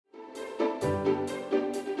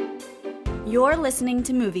You're listening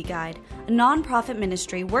to Movie Guide, a non-profit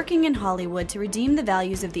ministry working in Hollywood to redeem the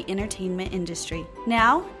values of the entertainment industry.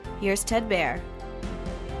 Now, here's Ted Baer.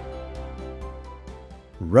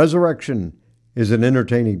 Resurrection is an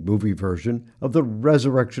entertaining movie version of the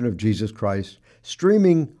resurrection of Jesus Christ,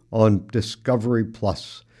 streaming on Discovery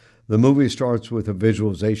Plus. The movie starts with a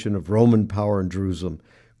visualization of Roman power in Jerusalem.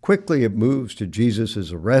 Quickly it moves to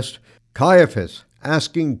Jesus' arrest, Caiaphas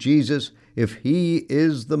asking Jesus if he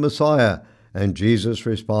is the Messiah, and Jesus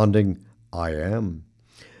responding, "I am."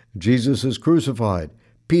 Jesus is crucified.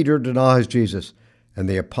 Peter denies Jesus, and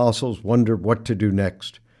the apostles wonder what to do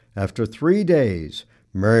next. After 3 days,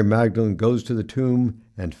 Mary Magdalene goes to the tomb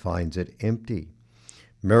and finds it empty.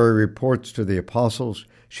 Mary reports to the apostles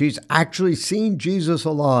she's actually seen Jesus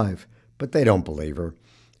alive, but they don't believe her.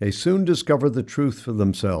 They soon discover the truth for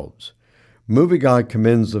themselves. Movie Guide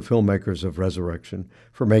commends the filmmakers of Resurrection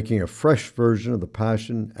for making a fresh version of the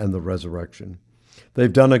Passion and the Resurrection.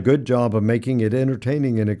 They've done a good job of making it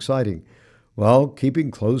entertaining and exciting, while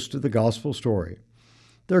keeping close to the gospel story.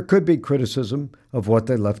 There could be criticism of what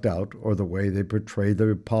they left out or the way they portray the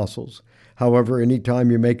apostles. However,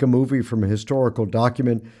 anytime you make a movie from a historical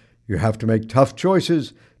document, you have to make tough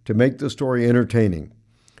choices to make the story entertaining.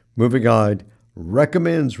 Movie Guide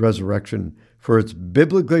recommends Resurrection for its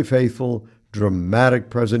biblically faithful, dramatic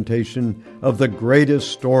presentation of the greatest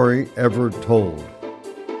story ever told.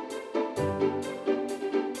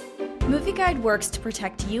 Movie Guide works to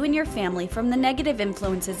protect you and your family from the negative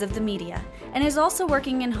influences of the media and is also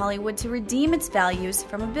working in Hollywood to redeem its values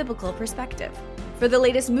from a biblical perspective. For the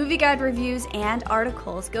latest Movie Guide reviews and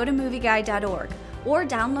articles, go to movieguide.org or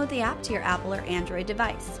download the app to your Apple or Android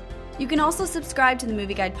device. You can also subscribe to the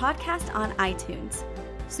Movie Guide podcast on iTunes.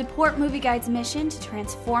 Support Movie Guide's mission to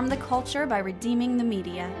transform the culture by redeeming the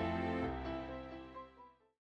media.